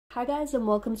Hi guys, and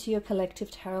welcome to your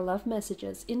collective tarot love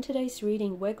messages. In today's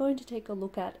reading, we're going to take a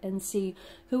look at and see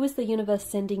who is the universe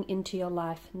sending into your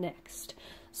life next.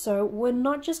 So we're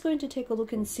not just going to take a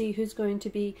look and see who's going to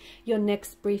be your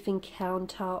next brief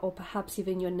encounter or perhaps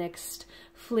even your next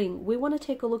fling. We want to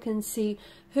take a look and see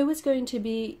who is going to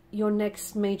be your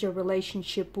next major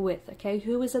relationship with, okay?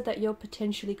 Who is it that you're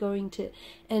potentially going to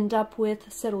end up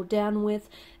with, settle down with,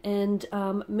 and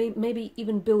maybe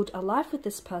even build a life with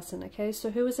this person, okay?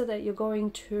 So who is it that you're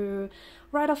going to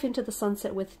ride off into the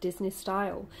sunset with, Disney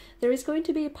style? There is going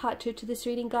to be a part 2 to this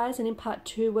reading, guys, and in part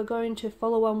 2 we're going to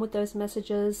follow on with those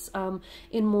messages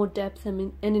in more depth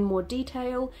and in more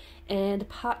detail, and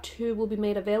part 2 will be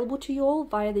made available to you all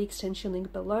via the extension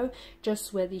link below,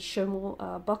 just where the show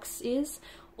more box is.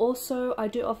 Also, I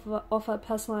do offer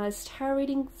personalized tarot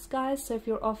readings, guys, so if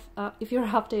you're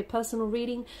after a personal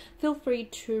reading, feel free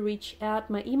to reach out.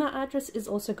 My email address is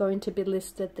also going to be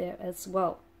listed there as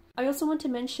well. I also want to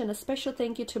mention a special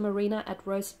thank you to Marina at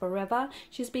roseforever.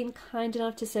 She's been kind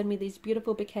enough to send me these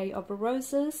beautiful bouquet of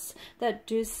roses that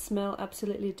do smell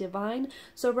absolutely divine.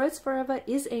 So roseforever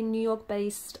is a New York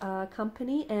based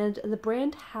company, and the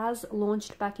brand has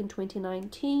launched back in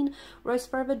 2019.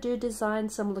 Roseforever do design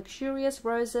some luxurious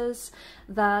roses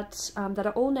that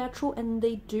are all natural, and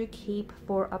they do keep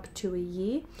for up to a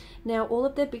year. Now all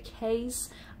of their bouquets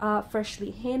are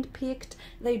freshly hand-picked.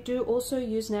 They do also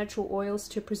use natural oils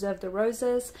to preserve the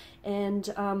roses, and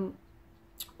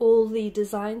all the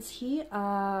designs here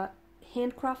are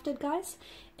handcrafted, guys,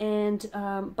 and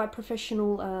by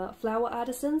professional flower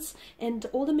artisans, and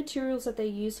all the materials that they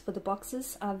use for the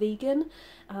boxes are vegan.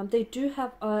 They do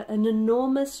have an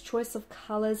enormous choice of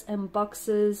colors and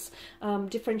boxes,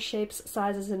 different shapes,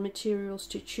 sizes and materials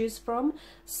to choose from.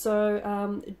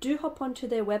 So do hop onto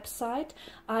their website.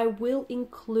 I will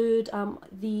include all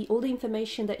the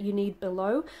information that you need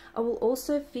below. I will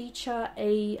also feature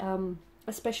a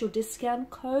special discount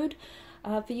code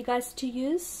for you guys to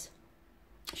use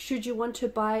should you want to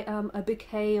buy a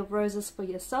bouquet of roses for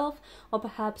yourself, or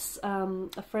perhaps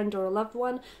a friend or a loved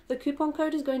one. The coupon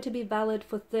code is going to be valid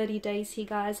for 30 days here,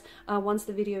 guys, once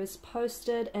the video is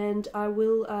posted, and I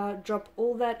will drop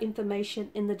all that information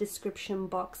in the description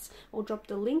box. I'll drop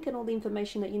the link and all the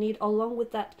information that you need, along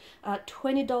with that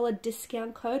 $20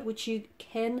 discount code, which you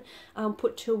can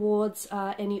put towards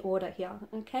any order here,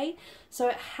 okay? So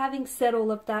having said all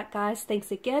of that, guys,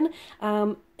 thanks again,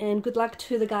 and good luck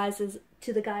to the guys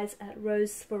at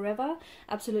roseforever.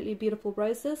 Absolutely beautiful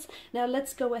roses. Now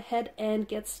let's go ahead and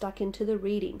get stuck into the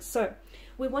reading. So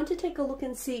we want to take a look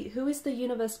and see who is the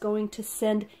universe going to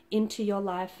send into your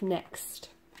life next.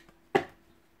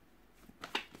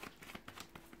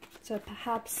 So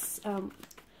perhaps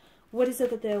what is it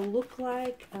that they'll look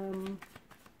like?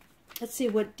 Let's see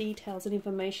what details and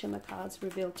information the cards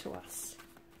reveal to us.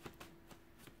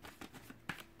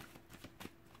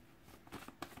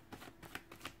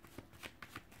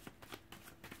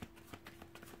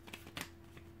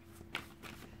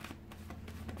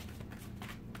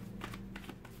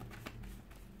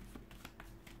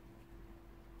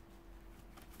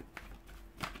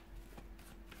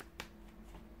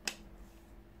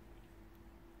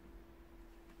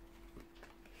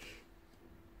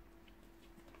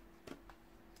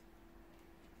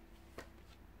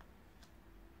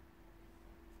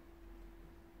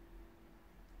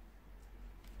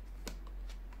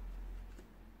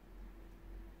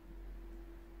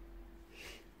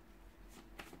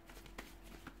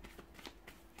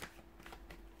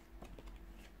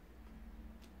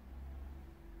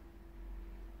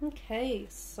 Okay,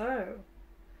 so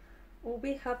all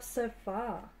we have so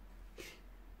far.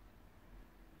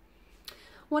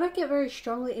 What I get very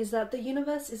strongly is that the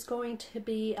universe is going to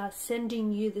be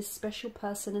sending you this special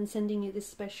person and sending you this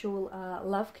special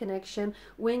love connection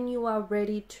when you are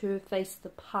ready to face the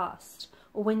past,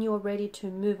 or when you are ready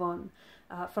to move on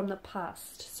from the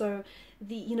past. So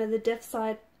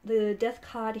the death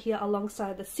card here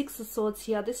alongside the Six of Swords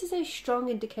here, this is a strong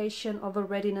indication of a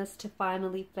readiness to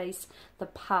finally face the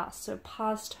past. So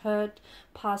past hurt,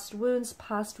 past wounds,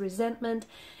 past resentment.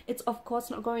 It's of course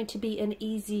not going to be an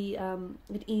easy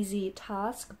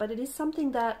task, but it is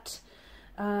something that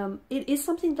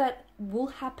will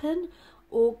happen,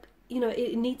 or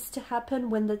it needs to happen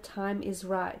when the time is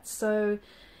right. So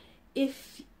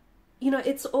if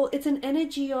it's an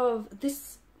energy of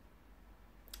this.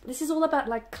 This is all about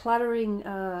like decluttering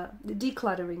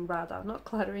rather, not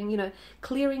cluttering,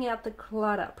 clearing out the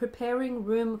clutter, preparing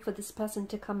room for this person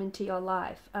to come into your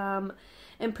life,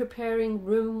 and preparing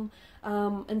room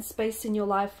and space in your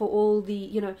life for all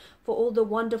the, for all the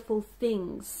wonderful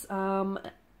things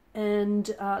and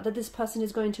that this person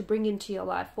is going to bring into your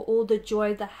life, for all the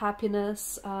joy, the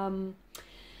happiness,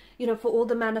 you know, for all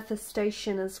the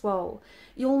manifestation as well.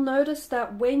 You'll notice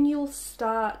that when you'll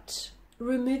start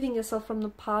removing yourself from the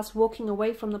past, walking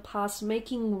away from the past,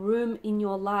 making room in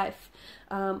your life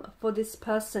for this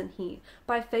person here,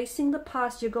 by facing the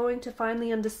past, you're going to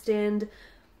finally understand,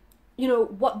 you know,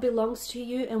 what belongs to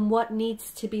you and what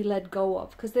needs to be let go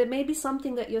of, because there may be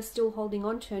something that you're still holding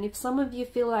on to. And if some of you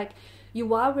feel like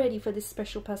you are ready for this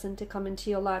special person to come into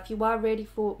your life, you are ready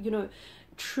for, you know,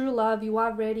 true love, you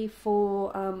are ready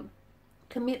for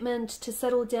commitment, to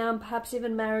settle down, perhaps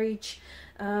even marriage,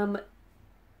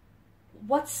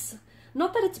 what's,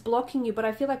 not that it's blocking you, but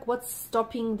I feel like what's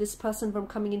stopping this person from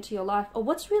coming into your life, or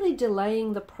what's really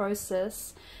delaying the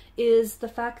process, is the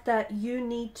fact that you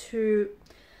need to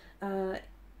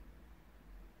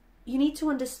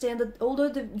understand that although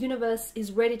the universe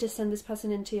is ready to send this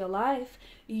person into your life,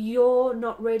 you're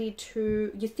not ready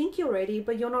to, you think you're ready,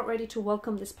 but you're not ready to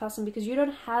welcome this person because you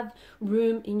don't have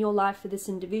room in your life for this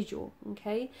individual,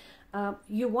 okay?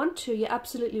 You want to, you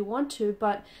absolutely want to,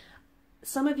 but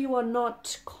some of you are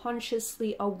not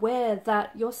consciously aware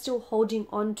that you're still holding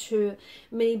on to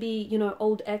maybe, you know,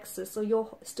 old exes, or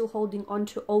you're still holding on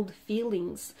to old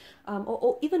feelings,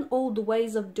 or even old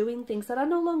ways of doing things that are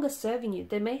no longer serving you.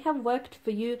 They may have worked for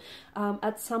you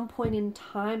at some point in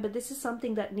time, but this is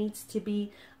something that needs to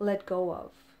be let go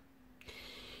of.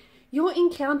 Your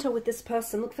encounter with this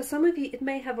person, look, for some of you, it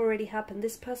may have already happened.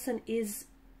 This person is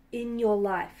in your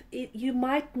life. You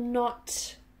might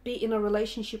not be in a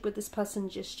relationship with this person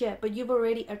just yet, but you've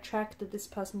already attracted this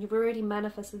person, you've already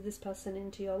manifested this person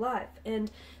into your life,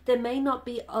 and there may not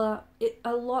be a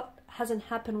lot hasn't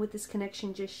happened with this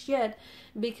connection just yet,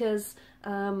 because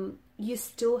you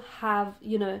still have,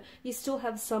 you know, you still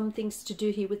have some things to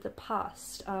do here with the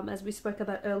past, as we spoke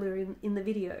about earlier in the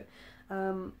video,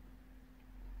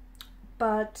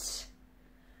 but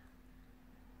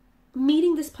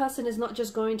meeting this person is not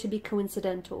just going to be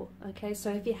coincidental, okay? So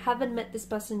if you haven't met this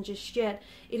person just yet,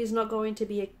 it is not going to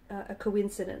be a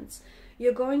coincidence.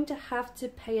 You're going to have to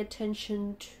pay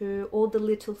attention to all the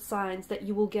little signs that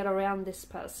you will get around this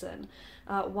person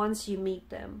once you meet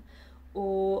them,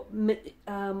 or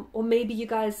maybe you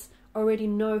guys already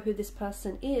know who this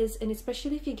person is, and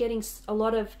especially if you're getting a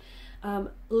lot of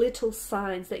little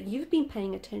signs that you've been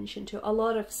paying attention to, a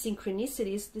lot of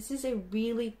synchronicities, this is a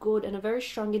really good and a very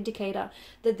strong indicator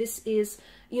that this is,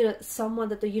 you know, someone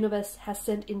that the universe has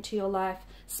sent into your life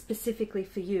specifically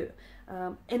for you.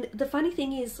 And the funny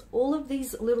thing is, all of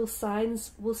these little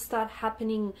signs will start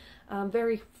happening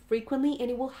very frequently, and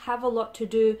it will have a lot to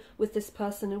do with this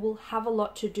person. It will have a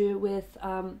lot to do with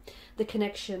the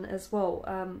connection as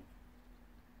well.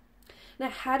 Now,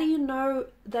 how do you know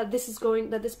that this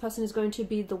person is going to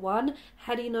be the one?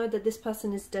 How do you know that this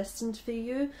person is destined for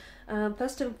you?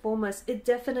 First and foremost,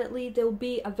 there'll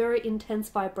be a very intense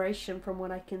vibration from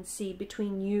what I can see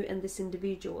between you and this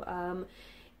individual.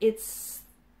 It's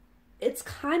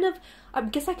kind of, I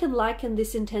guess I can liken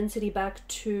this intensity back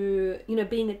to, you know,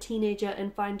 being a teenager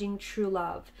and finding true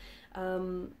love.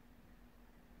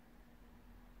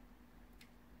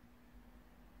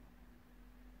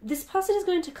 This person is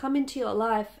going to come into your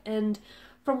life, and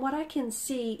from what I can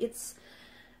see, it's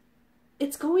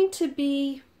going to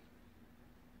be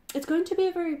a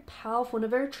very powerful and a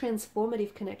very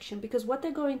transformative connection, because what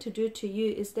they're going to do to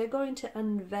you is they're going to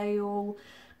unveil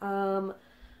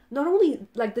not only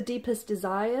like the deepest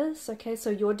desires, okay, so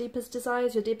your deepest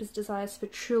desires for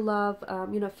true love,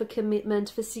 you know, for commitment,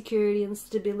 for security and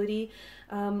stability.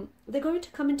 They're going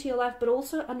to come into your life, but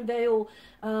also unveil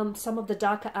some of the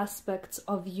darker aspects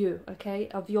of you, okay,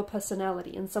 of your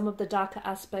personality, and some of the darker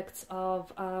aspects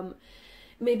of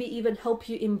maybe even help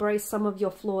you embrace some of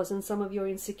your flaws and some of your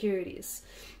insecurities.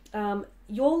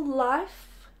 Your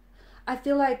life, I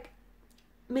feel like,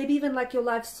 maybe even like your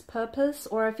life's purpose,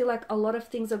 or I feel like a lot of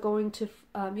things are going to,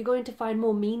 you're going to find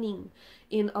more meaning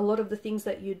in a lot of the things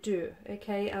that you do,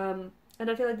 okay? And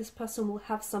I feel like this person will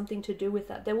have something to do with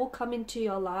that. They will come into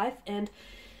your life and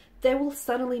they will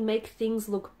suddenly make things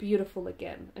look beautiful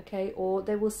again, okay? Or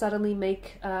they will suddenly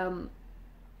make,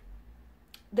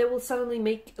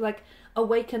 like,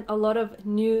 awaken a lot of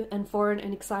new and foreign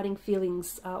and exciting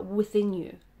feelings within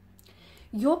you.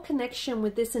 Your connection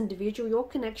with this individual, your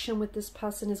connection with this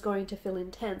person is going to feel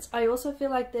intense. I also feel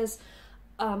like there's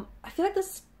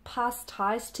past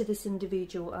ties to this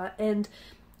individual, and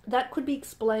that could be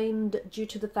explained due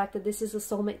to the fact that this is a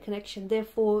soulmate connection.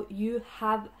 Therefore, you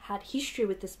have had history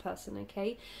with this person,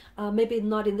 okay? Maybe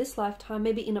not in this lifetime,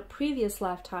 maybe in a previous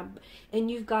lifetime, and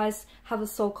you guys have a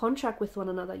soul contract with one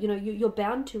another. You know, you're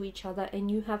bound to each other, and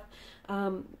you have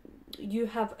you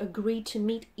have agreed to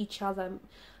meet each other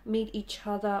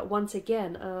once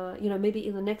again, you know, maybe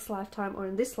in the next lifetime or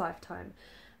in this lifetime.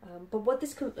 But what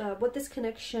this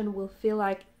connection will feel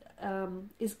like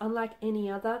is unlike any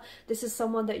other. This is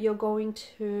someone that you're going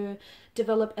to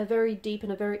develop a very deep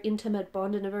and a very intimate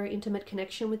bond and a very intimate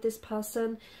connection with this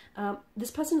person.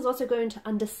 This person is also going to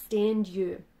understand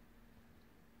you.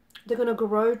 They're going to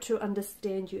grow to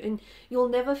understand you, and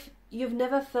you've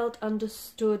never felt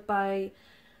understood by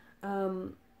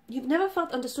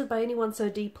anyone so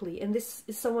deeply. And this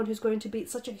is someone who's going to be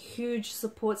such a huge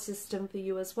support system for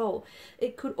you as well.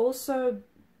 It could also,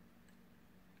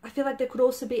 I feel like there could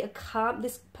also be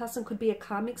this person could be a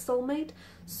karmic soulmate.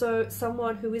 So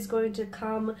someone who is going to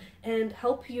come and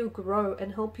help you grow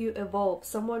and help you evolve.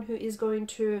 Someone who is going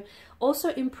to also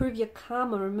improve your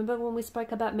karma. Remember when we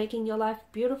spoke about making your life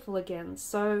beautiful again?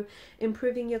 So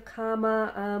improving your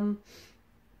karma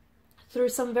through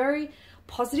some very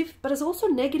positive, but it's also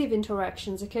negative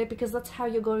interactions, okay? Because that's how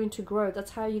you're going to grow.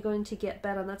 That's how you're going to get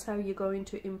better. And that's how you're going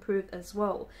to improve as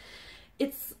well.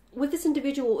 With this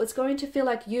individual, it's going to feel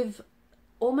like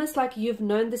almost like you've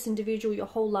known this individual your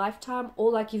whole lifetime,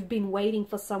 or like you've been waiting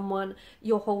for someone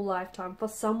your whole lifetime, for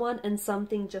someone and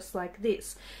something just like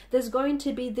this. There's going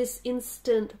to be this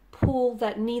instant pull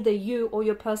that neither you or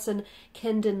your person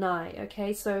can deny,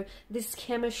 okay? So this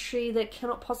chemistry that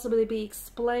cannot possibly be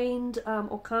explained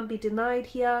or can't be denied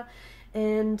here.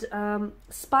 And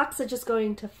sparks are just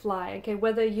going to fly, okay?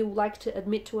 Whether you like to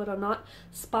admit to it or not,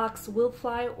 sparks will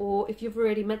fly. Or if you've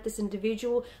already met this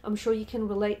individual, I'm sure you can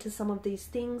relate to some of these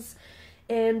things.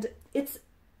 And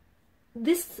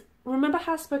remember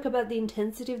how I spoke about the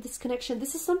intensity of this connection?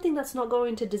 This is something that's not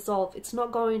going to dissolve. It's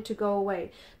not going to go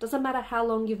away. Doesn't matter how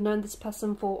long you've known this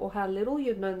person for or how little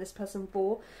you've known this person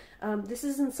for. This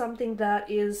isn't something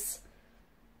that is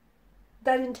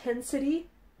that intensity.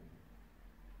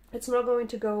 It's not going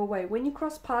to go away. When you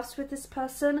cross paths with this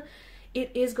person,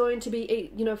 it is going to be,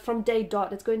 from day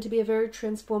dot, it's going to be a very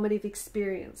transformative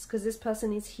experience, because this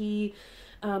person is here.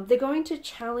 They're going to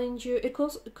challenge you. It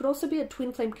could also be a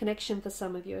twin flame connection for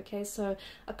some of you, okay? So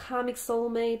a karmic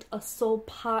soulmate, a soul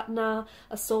partner,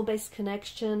 a soul-based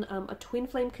connection, a twin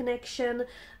flame connection,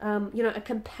 a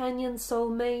companion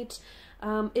soulmate.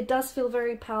 It does feel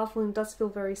very powerful and does feel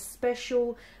very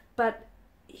special, but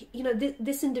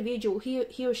this individual,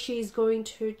 he or she is going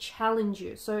to challenge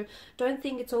you. So don't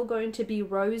think it's all going to be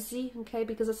rosy, okay?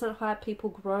 Because that's not how people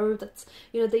grow. That's,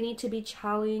 they need to be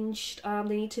challenged.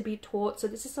 They need to be taught. So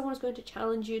this is someone who's going to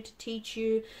challenge you, to teach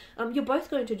you. You're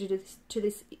both going to do this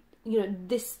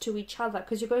to each other,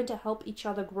 because you're going to help each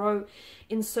other grow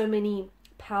in so many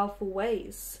powerful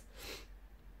ways.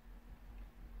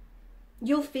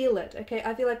 You'll feel it, okay?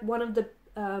 I feel like one of the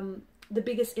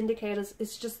biggest indicators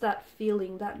is just that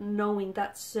feeling, that knowing,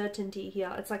 that certainty here.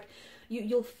 It's like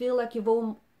you'll feel like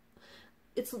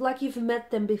it's like you've met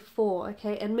them before,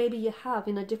 okay? And maybe you have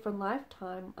in a different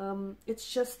lifetime. It's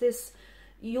just this,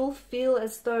 you'll feel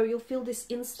as though you'll feel this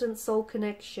instant soul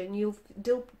connection.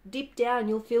 Deep down,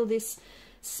 you'll feel this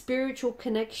spiritual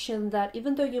connection that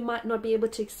even though you might not be able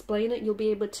to explain it, you'll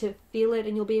be able to feel it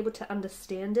and you'll be able to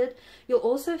understand it. You'll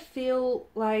also feel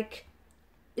like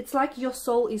it's like your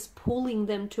soul is pulling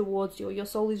them towards you. Your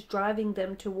soul is driving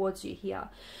them towards you here.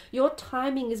 Your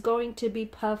timing is going to be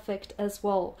perfect as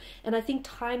well. And I think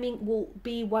timing will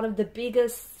be one of the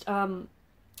biggest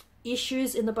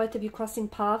issues in the both of you crossing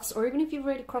paths. Or even if you've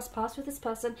already crossed paths with this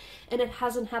person and it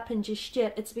hasn't happened just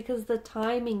yet, it's because the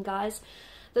timing, guys,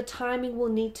 the timing will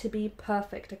need to be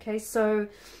perfect, okay? So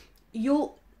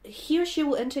he or she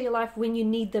will enter your life when you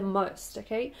need them most,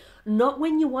 okay? Not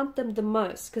when you want them the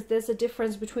most, because there's a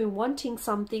difference between wanting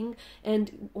something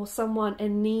or someone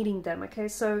and needing them, okay?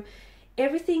 So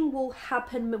everything will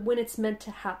happen when it's meant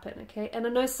to happen, okay? And I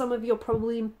know some of you are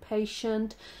probably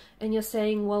impatient and you're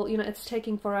saying, well, it's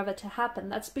taking forever to happen.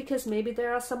 That's because maybe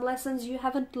there are some lessons you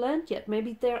haven't learned yet.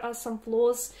 Maybe there are some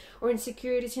flaws or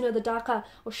insecurities, the darker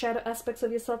or shadow aspects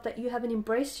of yourself that you haven't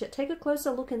embraced yet. Take a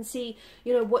closer look and see,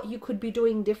 what you could be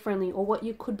doing differently, or what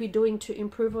you could be doing to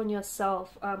improve on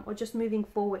yourself, or just moving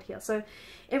forward here. So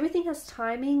everything has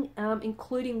timing,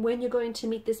 including when you're going to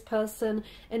meet this person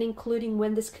and including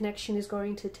when this connection is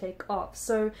going to take off.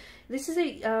 So this is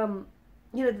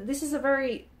a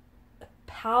very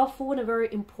powerful and a very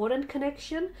important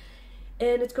connection,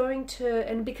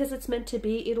 and because it's meant to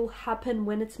be, it'll happen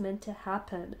when it's meant to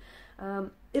happen.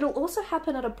 It'll also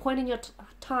happen at a point in your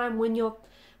time when you're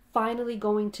finally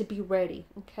going to be ready,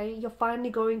 okay? You're finally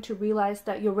going to realize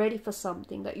that you're ready for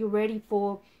something, that you're ready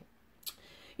for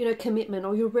you know, commitment,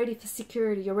 or you're ready for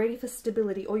security, you're ready for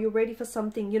stability, or you're ready for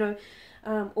something, you know,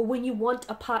 or when you want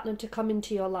a partner to come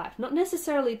into your life, not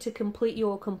necessarily to complete you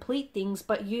or complete things,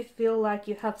 but you feel like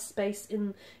you have space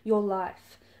in your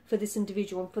life for this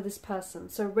individual and for this person.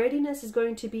 So readiness is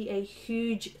going to be a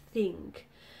huge thing.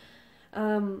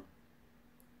 And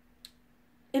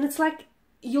it's like,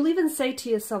 you'll even say to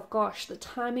yourself, gosh, the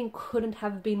timing couldn't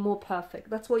have been more perfect.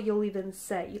 That's what you'll even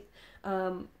say.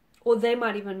 Or they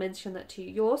might even mention that to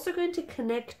you. You're also going to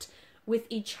connect with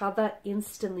each other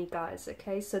instantly, guys,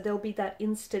 okay? So there'll be that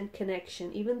instant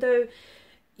connection. Even though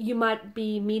you might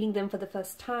be meeting them for the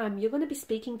first time, you're going to be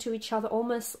speaking to each other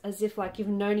almost as if like you've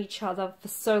known each other for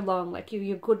so long, like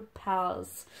you're good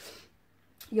pals,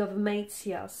 you're mates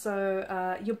here.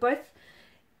 So you're both,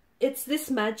 it's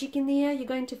this magic in the air. You're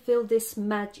going to feel this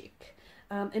magic,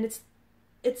 and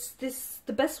it's this,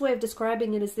 the best way of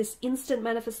describing it is this instant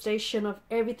manifestation of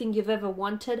everything you've ever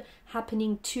wanted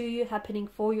happening to you, happening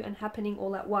for you, and happening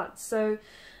all at once. So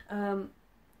from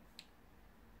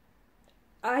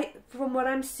what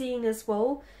I'm seeing as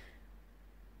well,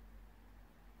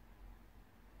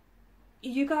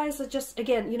 you guys are just,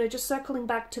 again, you know, just circling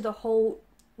back to the whole,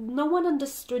 no one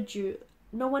understood you.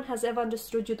 No one has ever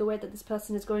understood you the way that this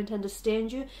person is going to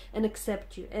understand you and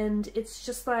accept you. And it's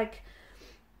just like,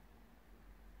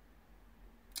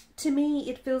 to me,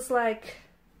 it feels like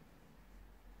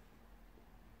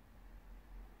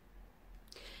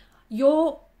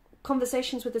your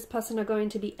conversations with this person are going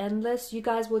to be endless. You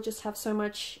guys will just have so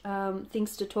much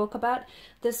things to talk about.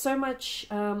 There's so much,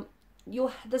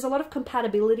 there's a lot of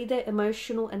compatibility there,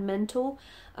 emotional and mental.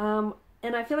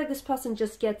 And I feel like this person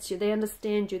just gets you. They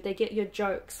understand you. They get your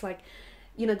jokes. Like,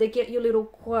 you know, they get your little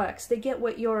quirks. They get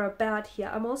what you're about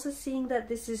here. I'm also seeing that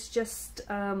this is just...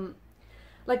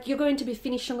 like, you're going to be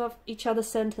finishing off each other's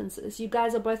sentences. You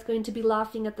guys are both going to be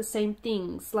laughing at the same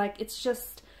things. Like, it's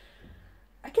just...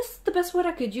 I guess the best word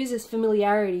I could use is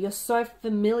familiarity. You're so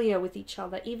familiar with each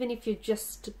other, even if you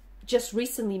just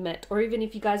recently met, or even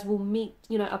if you guys will meet,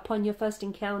 you know, upon your first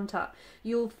encounter.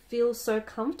 You'll feel so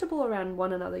comfortable around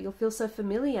one another. You'll feel so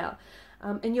familiar.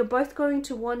 And you're both going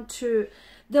to want to...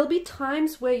 There'll be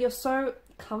times where you're so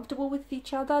comfortable with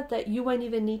each other that you won't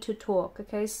even need to talk,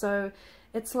 okay? So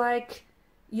it's like...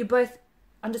 you both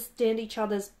understand each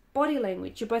other's body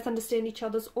language. You both understand each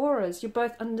other's auras. You're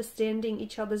both understanding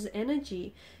each other's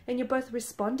energy. And you're both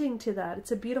responding to that.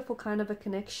 It's a beautiful kind of a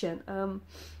connection.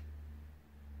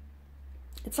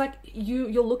 It's like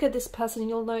you'll look at this person and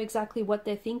you'll know exactly what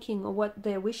they're thinking or what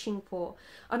they're wishing for.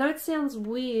 I know it sounds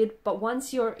weird, but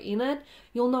once you're in it,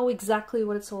 you'll know exactly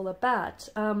what it's all about.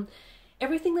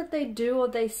 Everything that they do or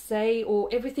they say or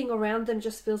everything around them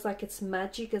just feels like it's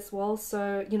magic as well.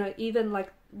 So, you know, even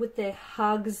like with their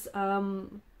hugs,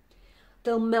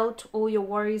 they'll melt all your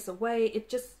worries away.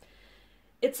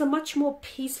 It's a much more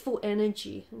peaceful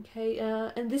energy, okay?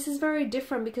 And this is very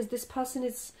different because this person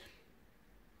is,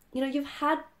 you know, you've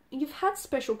had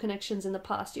special connections in the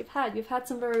past. You've had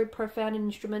some very profound and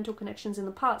instrumental connections in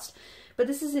the past. But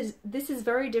this is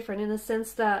very different in the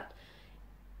sense that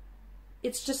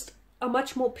it's just a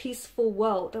much more peaceful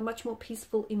world, a much more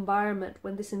peaceful environment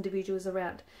when this individual is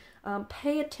around.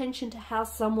 Pay attention to how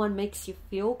someone makes you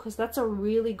feel, because that's a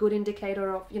really good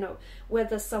indicator of, you know,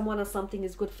 whether someone or something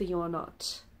is good for you or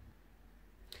not.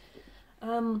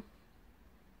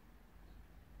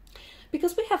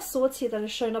 Because we have swords here that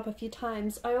have shown up a few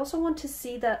times, I also want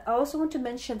to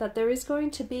mention that there is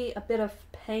going to be a bit of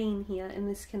pain here in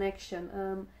this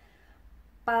connection.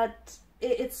 But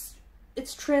it's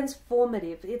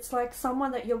transformative. It's like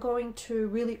someone that you're going to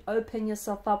really open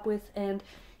yourself up with and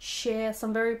share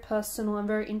some very personal and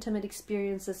very intimate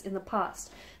experiences in the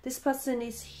past. This person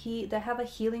is they have a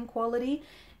healing quality,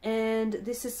 and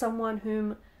this is someone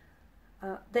whom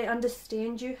they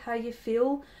understand you, how you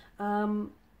feel.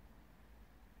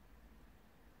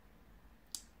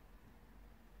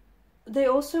 They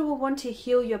also will want to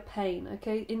heal your pain,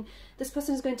 okay? This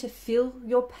person is going to feel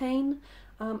your pain,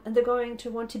 and they're going to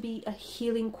want to be a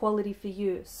healing quality for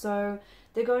you. So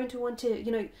they're going to want to,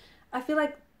 you know, I feel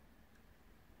like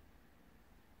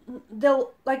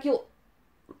they'll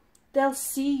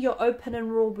see your open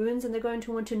and raw wounds, and they're going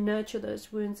to want to nurture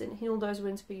those wounds and heal those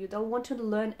wounds for you. They'll want to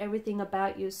learn everything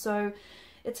about you. So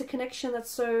it's a connection that's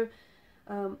so,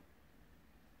 I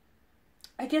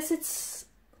guess it's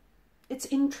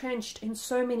entrenched in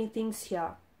so many things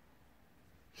here.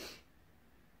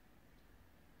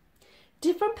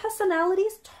 Different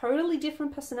personalities, totally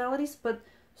different personalities, but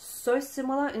so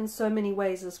similar in so many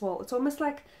ways as well. It's almost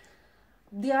like,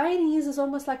 the irony is, it's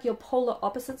almost like you're polar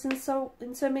opposites in so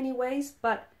many ways,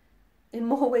 but in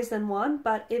more ways than one.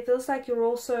 But it feels like you're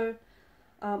also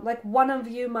Like one of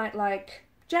you might like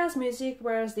jazz music,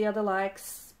 whereas the other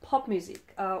likes pop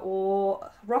music or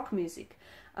rock music.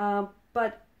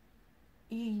 But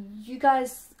you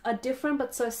guys are different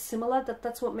but so similar that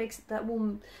that's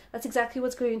exactly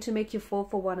what's going to make you fall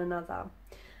for one another.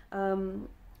 I'm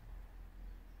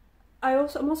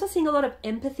also seeing a lot of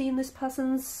empathy in this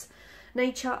person's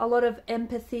nature, a lot of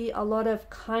empathy, a lot of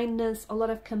kindness, a lot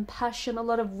of compassion, a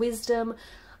lot of wisdom,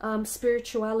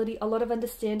 spirituality, a lot of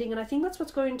understanding, and I think that's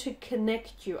what's going to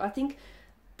connect you. I think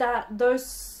that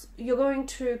you're going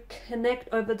to connect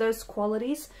over those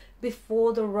qualities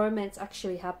before the romance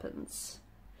actually happens.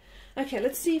 Okay,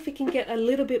 let's see if we can get a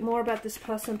little bit more about this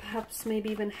person, perhaps maybe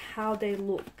even how they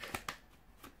look.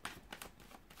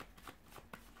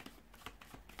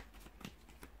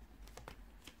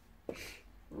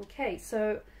 Okay,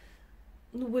 so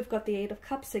we've got the Eight of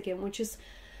Cups again, which is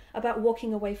about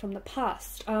walking away from the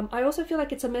past. I also feel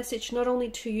like it's a message not only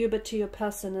to you but to your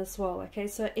person as well. Okay,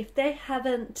 so if they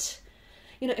haven't,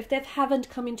 if they haven't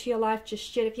come into your life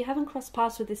just yet, if you haven't crossed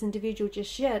paths with this individual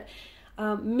just yet,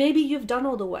 maybe you've done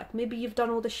all the work, maybe you've done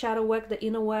all the shadow work, the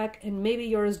inner work, and maybe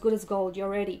you're as good as gold, you're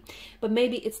ready. But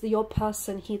maybe it's your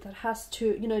person here that has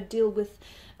to, deal with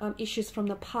issues from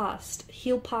the past,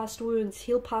 heal past wounds,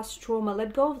 heal past trauma,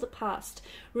 let go of the past,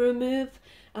 remove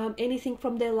anything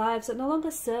from their lives that no longer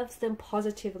serves them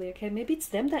positively. Okay, maybe it's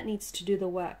them that needs to do the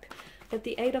work. But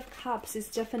the Eight of Cups is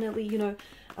definitely,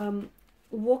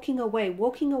 walking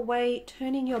away,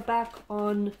 turning your back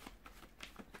on,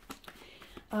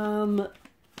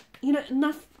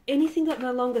 anything that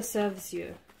no longer serves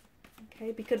you.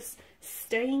 Okay, because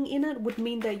staying in it would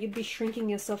mean that you'd be shrinking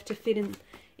yourself to fit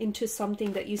into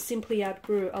something that you simply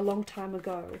outgrew a long time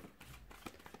ago.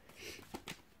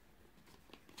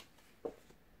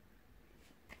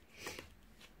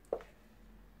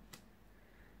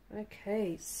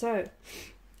 Okay, so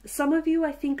some of you,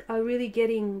 I think, are really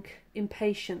getting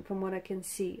impatient from what I can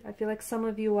see. I feel like some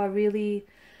of you are really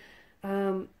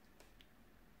Nine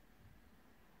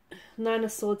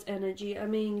of Swords energy. I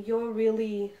mean, you're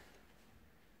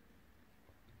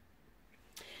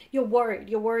worried.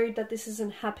 You're worried that this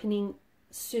isn't happening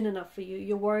soon enough for you.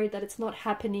 You're worried that it's not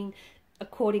happening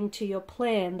according to your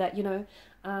plan, that,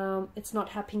 it's not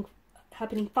happening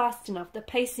fast enough. The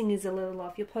pacing is a little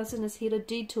off. Your person has hit a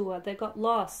detour. They got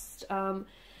lost.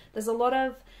 There's a lot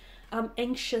of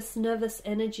anxious, nervous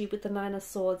energy with the Nine of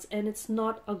Swords, and it's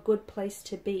not a good place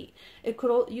to be. You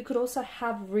could also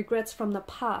have regrets from the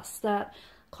past that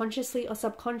consciously or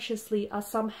subconsciously are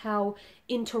somehow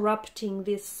interrupting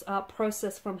this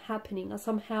process from happening, or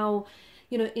somehow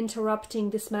interrupting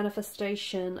this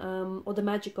manifestation or the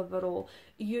magic of it all.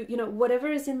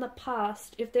 Whatever is in the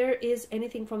past, if there is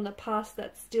anything from the past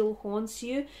that still haunts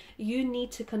you, you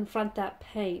need to confront that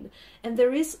pain. And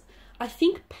I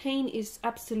think pain is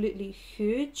absolutely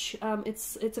huge.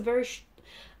 It's a very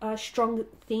strong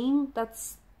theme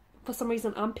that's, for some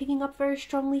reason, I'm picking up very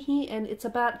strongly here, and it's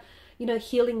about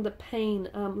healing the pain,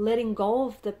 letting go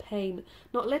of the pain,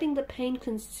 not letting the pain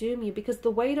consume you, because the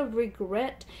weight of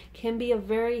regret can be a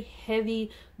very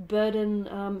heavy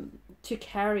burden to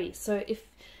carry.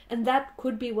 And that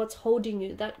could be what's holding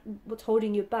you, what's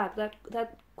holding you back.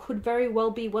 That could very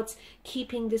well be what's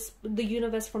keeping the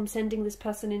universe from sending this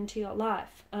person into your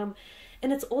life. And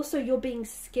it's also you're being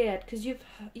scared because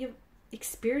you've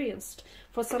experienced,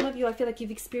 for some of you, I feel like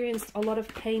you've experienced a lot of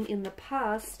pain in the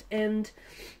past, and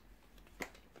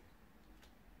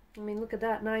I mean, look at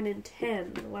that, 9 and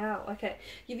 10. Wow, okay.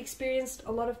 You've experienced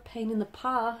a lot of pain in the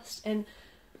past, and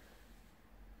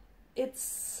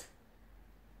it's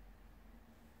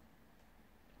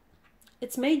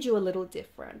made you a little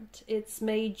different. It's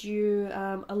made you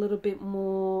a little bit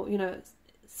more,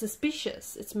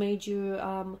 suspicious. It's made you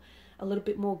a little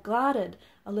bit more guarded,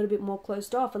 a little bit more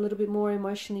closed off, a little bit more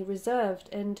emotionally reserved,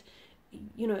 and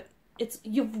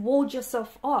you've walled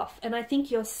yourself off. And I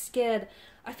think you're scared.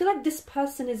 I feel like this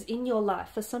person is in your life.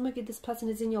 For some of you, this person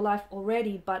is in your life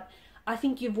already, but I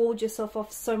think you've walled yourself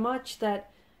off so much that,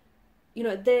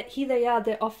 here they are,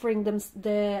 they're offering them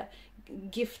their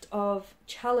gift of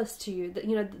chalice to you.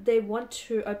 That they want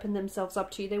to open themselves up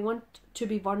to you. They want to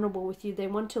be vulnerable with you. They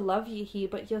want to love you here,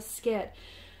 but you're scared.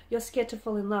 You're scared to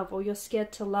fall in love, or you're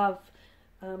scared to love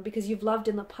because you've loved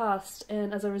in the past,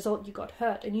 and as a result you got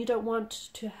hurt, and you don't want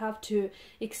to have to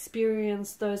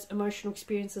experience those emotional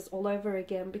experiences all over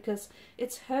again, because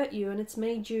it's hurt you, and it's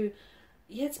made you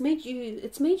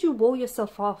wall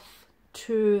yourself off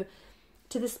to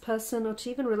this person, or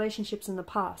to even relationships in the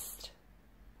past.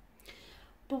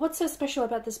 But what's so special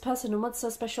about this person, and what's so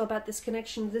special about this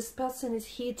connection? This person is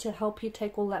here to help you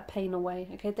take all that pain away.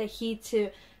 Okay, they're here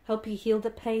to help you heal the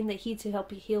pain. They're here to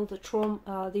help you heal the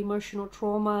trauma, the emotional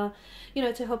trauma, you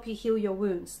know, to help you heal your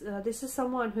wounds. This is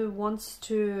someone who wants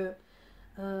to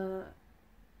do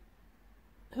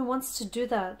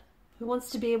that, who wants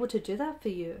to be able to do that for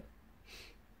you.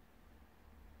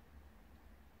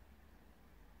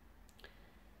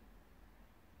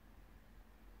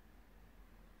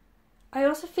 I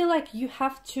also feel like you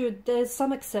have to, there's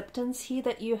some acceptance here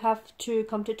that you have to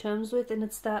come to terms with, and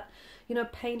it's that, you know,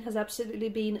 pain has absolutely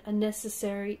been a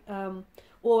necessary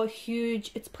or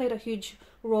it's played a huge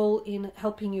role in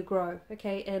helping you grow,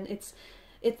 okay? And it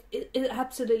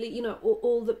absolutely, you know,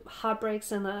 all the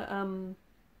heartbreaks and the,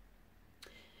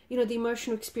 you know, the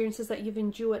emotional experiences that you've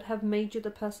endured have made you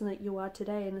the person that you are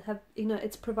today, and have, you know,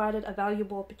 it's provided a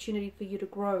valuable opportunity for you to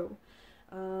grow.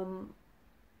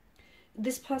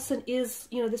 This person is,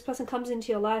 you know, this person comes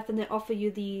into your life and they offer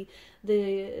you the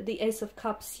Ace of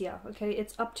Cups here, okay?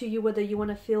 It's up to you whether you want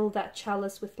to fill that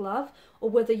chalice with love or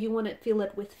whether you want to fill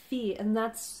it with fear. And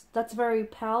that's very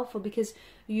powerful, because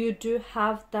you do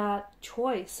have that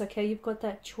choice, okay? You've got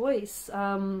that choice.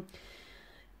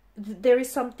 There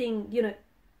is something, you know,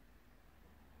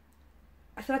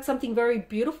 I feel like something very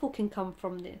beautiful can come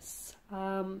from this.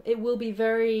 It will be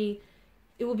very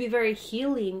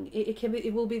healing.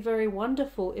 It will be very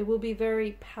wonderful. It will be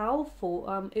very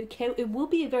powerful. It will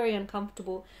be very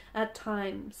uncomfortable at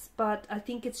times, but I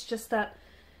think it's just that,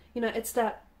 you know, it's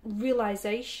that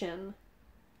realization.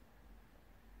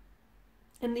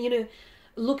 And, you know,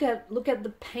 look at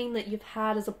the pain that you've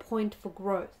had as a point for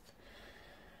growth.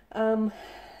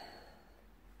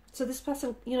 So this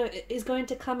person, you know, is going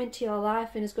to come into your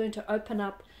life and is going to open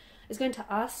up, is going to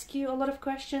ask you a lot of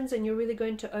questions, and you're really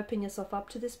going to open yourself up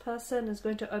to this person. Is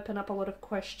going to open up a lot of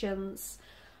questions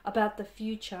about the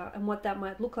future and what that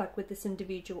might look like with this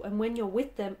individual. And when you're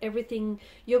with them,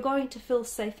 you're going to feel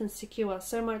safe and secure,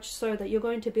 so much so that you're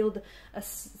going to build a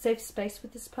safe space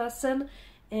with this person,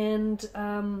 and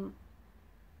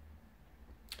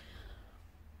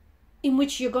in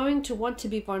which you're going to want to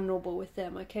be vulnerable with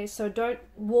them, okay? So don't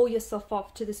wall yourself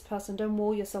off to this person. Don't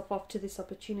wall yourself off to this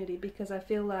opportunity, because I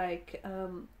feel like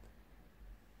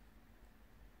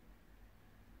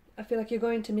you're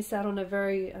going to miss out on a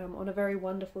very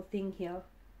wonderful thing here.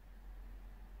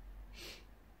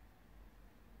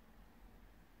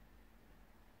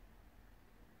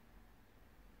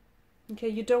 Okay,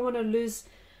 you don't want to lose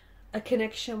a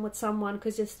connection with someone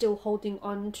because you're still holding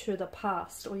on to the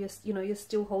past, or you're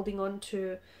still holding on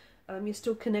to, you're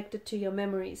still connected to your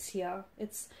memories here.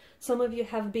 It's, some of you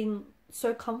have been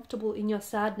so comfortable in your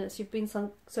sadness, you've been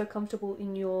so comfortable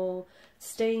in your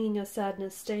staying in your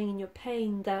sadness, staying in your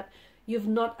pain, that you've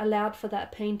not allowed for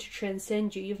that pain to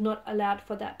transcend you. You've not allowed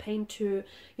for that pain to,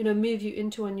 you know, move you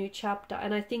into a new chapter.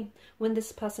 And I think when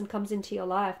this person comes into your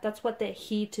life, that's what they're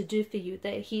here to do for you.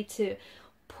 They're here to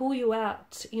pull you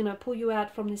out, you know, pull you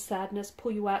out from this sadness,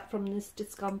 pull you out from this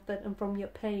discomfort and from your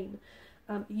pain.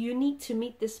 You need to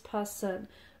meet this person,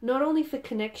 not only for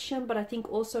connection, but I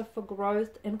think also for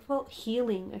growth and for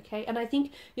healing, okay? And I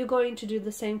think you're going to do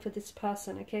the same for this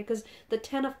person, okay? Because the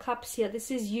 10 of Cups here,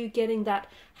 this is you getting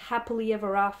that happily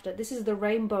ever after. This is the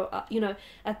rainbow, you know,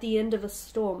 at the end of a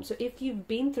storm. So if you've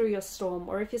been through your storm,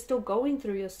 or if you're still going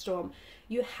through your storm,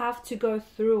 you have to go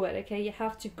through it, okay? You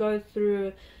have to go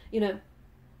through, you know,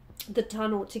 the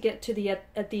tunnel to get to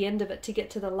at the end of it, to get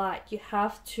to the light. You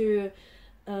have to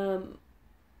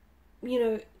you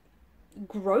know,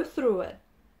 grow through it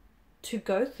to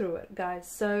go through it, guys.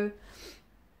 So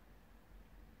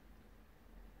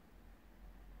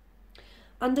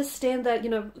understand that, you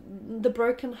know, the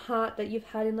broken heart that you've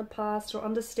had in the past, or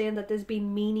understand that there's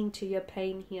been meaning to your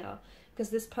pain here,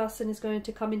 because this person is going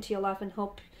to come into your life and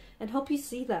help you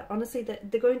see that. Honestly,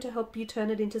 that they're going to help you turn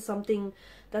it into something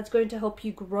that's going to help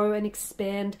you grow and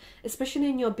expand, especially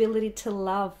in your ability to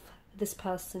love this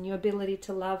person, your ability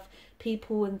to love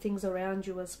people and things around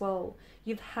you as well.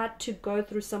 You've had to go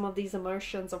through some of these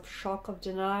emotions of shock, of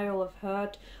denial, of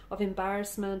hurt, of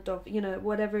embarrassment, of, you know,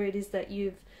 whatever it is that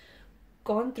you've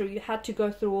gone through. You had to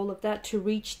go through all of that to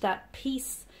reach that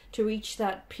peace, to reach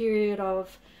that period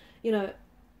of, you know,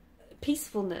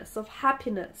 peacefulness, of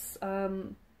happiness.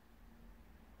 So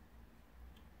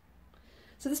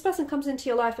this person comes into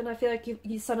your life and I feel like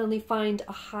you suddenly find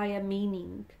a higher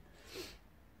meaning.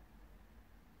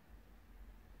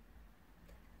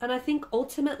 And I think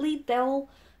ultimately they'll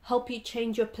help you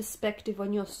change your perspective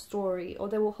on your story, or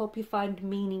they will help you find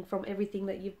meaning from everything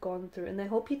that you've gone through, and they'll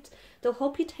help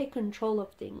you take control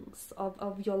of things,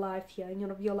 of your life here,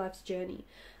 and of your life's journey.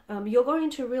 You're going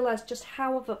to realize just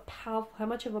how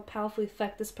much of a powerful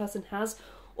effect this person has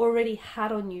already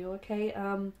had on you, okay?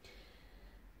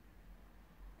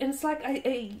 and it's like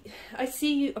I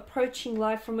see you approaching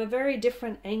life from a very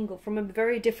different angle, from a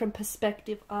very different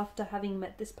perspective after having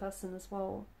met this person as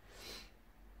well.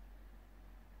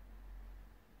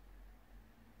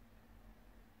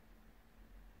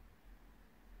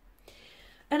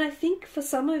 And I think for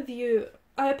some of you,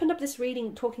 I opened up this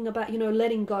reading talking about, you know,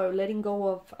 letting go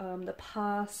of the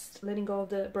past, letting go of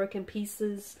the broken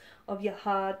pieces of your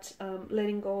heart,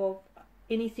 letting go of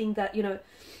anything that, you know,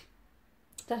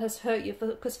 that has hurt you.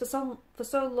 Because for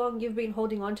so long you've been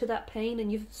holding on to that pain,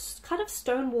 and you've kind of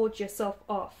stonewalled yourself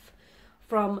off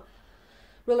from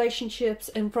relationships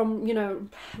and from, you know,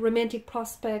 romantic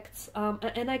prospects.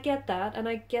 And I get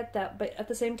that, but at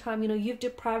the same time, you know, you've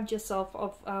deprived yourself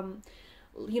of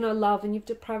you know, love, and you've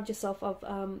deprived yourself of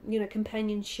you know,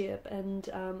 companionship and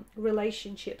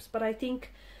relationships. But I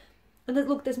think, and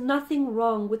look, there's nothing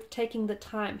wrong with taking the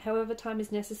time, however time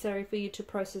is necessary for you to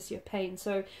process your pain.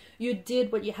 So you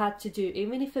did what you had to do,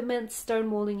 even if it meant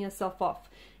stonewalling yourself off.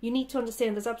 You need to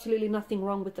understand there's absolutely nothing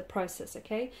wrong with the process,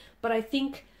 okay? But I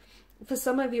think for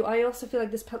some of you, I also feel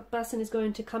like this person is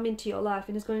going to come into your life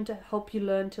and is going to help you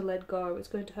learn to let go. It's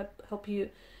going to help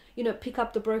you, you know, pick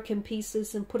up the broken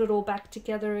pieces and put it all back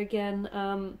together again.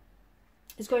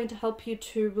 Is going to help you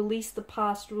to release the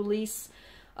past, release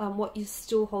what you're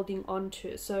still holding on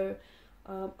to. So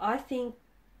I think,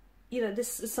 you know,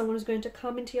 this is someone who's going to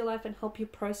come into your life and help you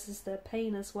process their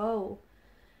pain as well.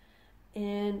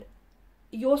 And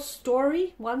your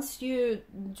story, once you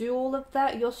do all of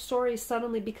that, your story is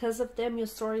suddenly, because of them, your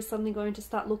story is suddenly going to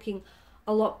start looking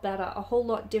a lot better, a whole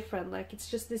lot different. Like, it's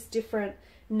just this different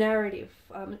narrative.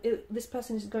 This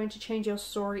person is going to change your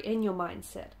story and your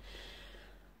mindset.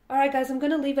 Alright guys, I'm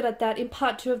going to leave it at that. In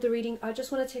part 2 of the reading, I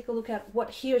just want to take a look at what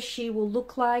he or she will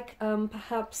look like.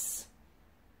 Perhaps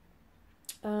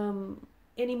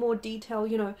any more detail,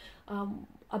 you know,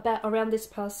 around this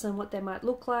person, what they might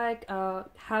look like,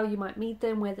 how you might meet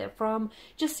them, where they're from.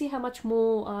 Just see how much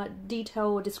more detail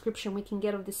or description we can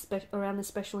get of this around this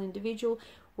special individual.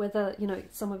 Whether, you know,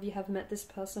 some of you have met this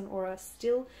person or are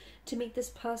still to meet this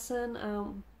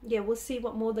person. Yeah, we'll see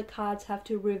what more the cards have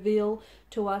to reveal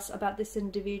to us about this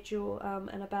individual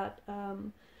and about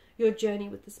your journey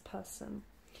with this person.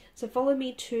 So follow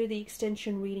me to the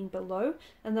extension reading below,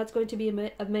 and that's going to be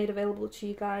made available to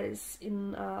you guys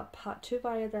in part 2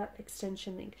 via that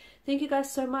extension link. Thank you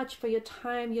guys so much for your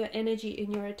time, your energy,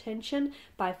 and your attention.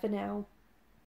 Bye for now.